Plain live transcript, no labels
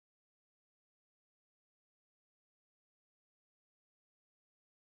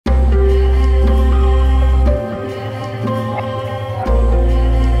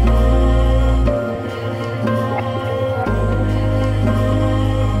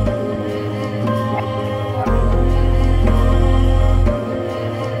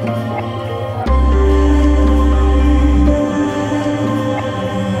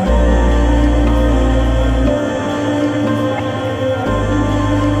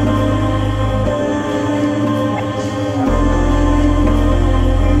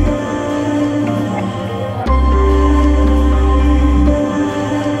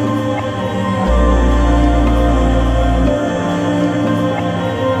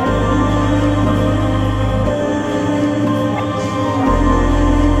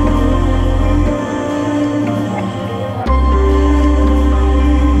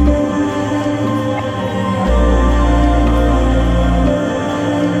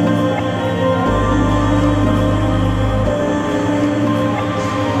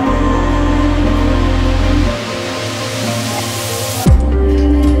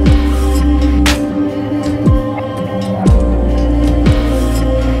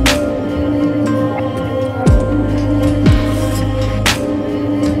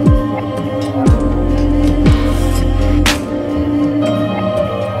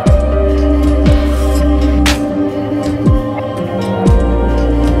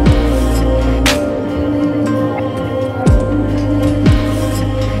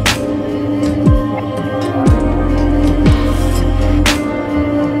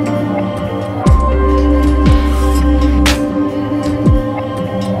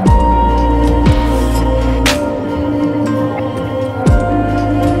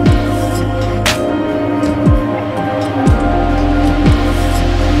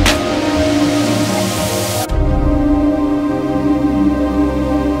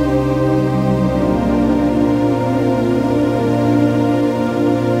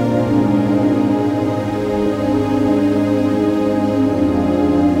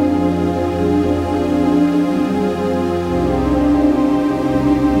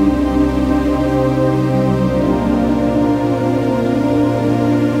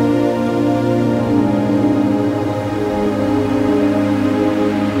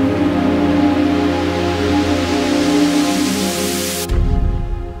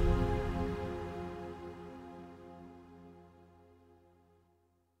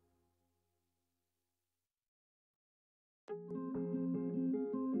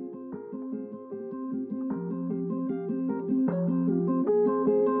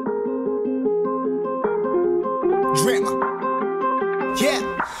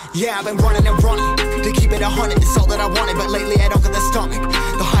Yeah, I've been running and running to keep it 100, it's all that I wanted. But lately I don't get the stomach.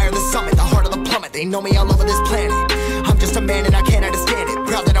 The higher the summit, the harder the plummet. They know me all over this planet. I'm just a man and I can't understand it.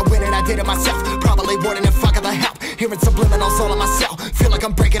 Proud that I win and I did it myself. Probably wouldn't if I got the help. Hearing subliminals all on myself. Feel like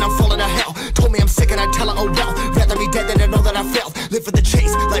I'm breaking, I'm falling to hell. Told me I'm sick and I tell her, oh well. Rather be dead than to know that I failed. Live for the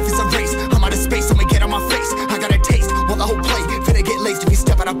chase, life is a race. I'm out of space, so me get on my face. I got a taste, well the whole plate finna get laced if you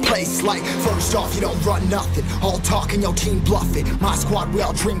step out of place. Like, first off, you don't run nothing. All talk and your team bluff it. My squad, we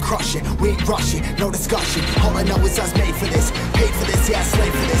all dream crushing. We ain't rushing, no discussion. All I know is I was made for this. Paid for this, yeah,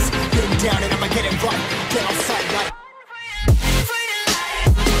 slave for this. Been down and I'ma get it right. Get on sight like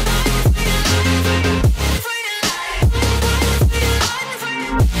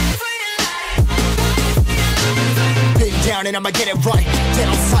down and I'ma get it right. Dead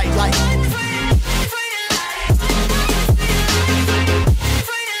on sight like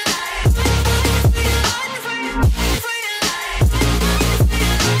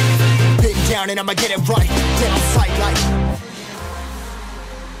been down and I'ma get it right. Dead on sight like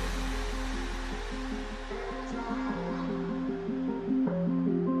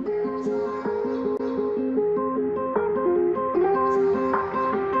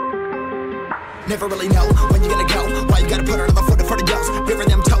never really know when you gonna go. Why you gotta put another foot in front of yours? Bury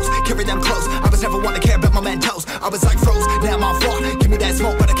them toes, carry them close. I was never one to care about my mentos. I was like froze, now I'm on floor. Give me that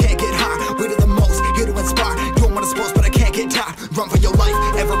smoke, but I can't get high. We do the most, here to inspire. Doing what I'm supposed, but I can't get tired. Run for your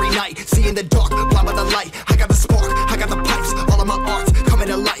life every night. See in the dark, blind by the light. I got the spark, I got the pipes. All of my arts coming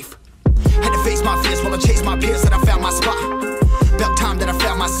to life. Had to face my fears while I chased my peers, and I found my spot. About time that I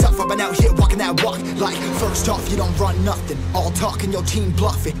found myself. I've been out here walking that walk. Like, first off, you don't run nothing. All talk and your team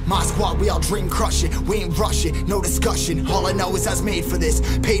bluff it. My squad, we all dream crush it. We ain't rushing, no discussion. All I know is I was made for this.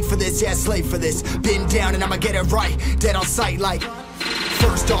 Paid for this, yeah, slave for this. Been down and I'ma get it right. Dead on sight like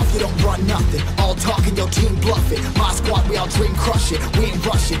first off, you don't run nothing. All talk and your team bluff it. My squad, we all dream crush it. We ain't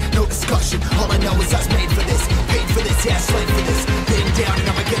rushing, no discussion. All I know is I was made for this. Paid for this, yeah, slave for this. Been down and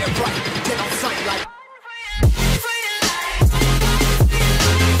I'ma get it right. Dead on sight like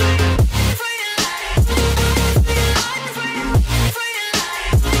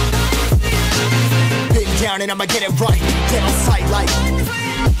down and I'ma get it right. Dead on sight like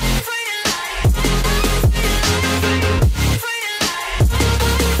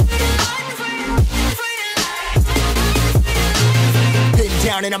been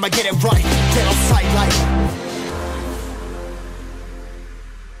down and I'ma get it right. Dead on sight like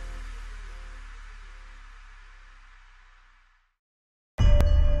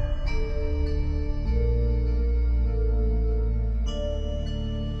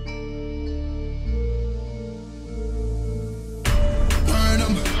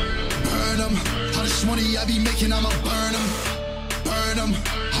money I be making, I'ma burn them,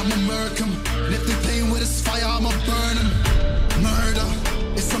 I'ma murk them. And if they playing with this fire, I'ma burn them. Murder,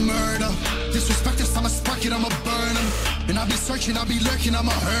 it's a murder. Disrespect us, I'ma spark it, I'ma burn them. And I'll be searching, I'll be lurking,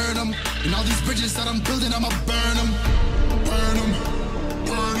 I'ma hurt them. And all these bridges that I'm building, I'ma burn them. Burn them,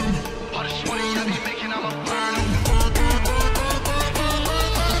 burn them. All this money I be making, I'ma burn them.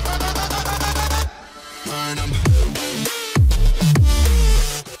 Burn them.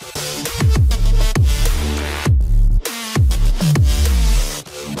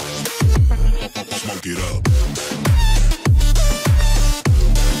 Get up.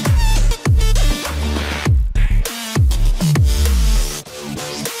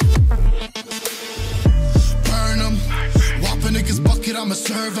 Burn them. Whop a nigga's bucket, I'ma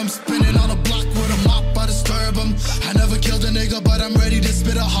serve them. Spinning on a block with a mop, I disturb them. I never killed a nigga, but I'm ready to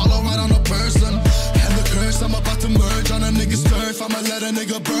spit a hollow right on a person. And the curse, I'm about to merge on a nigga's turf. I'ma let a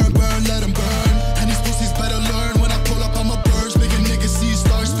nigga burn, burn, let him burn. And these pussies better learn. When I pull up, I'ma burst. Make a nigga see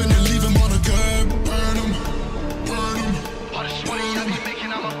stars spinning, leave him on a curb. Burn him. All this money I be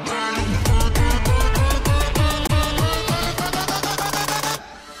making, I'ma burn them.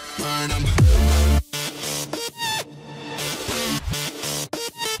 Burn them.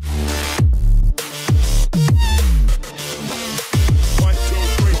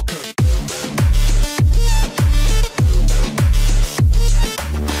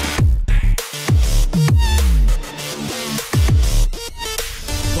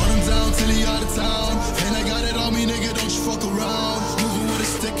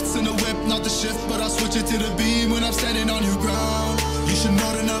 But I'll switch it to the beam when I'm standing on your ground. You should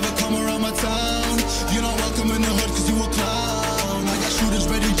know to never come around my town. You're not welcome in the hood cause you a clown. I got shooters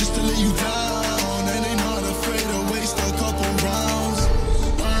ready just to lay you down.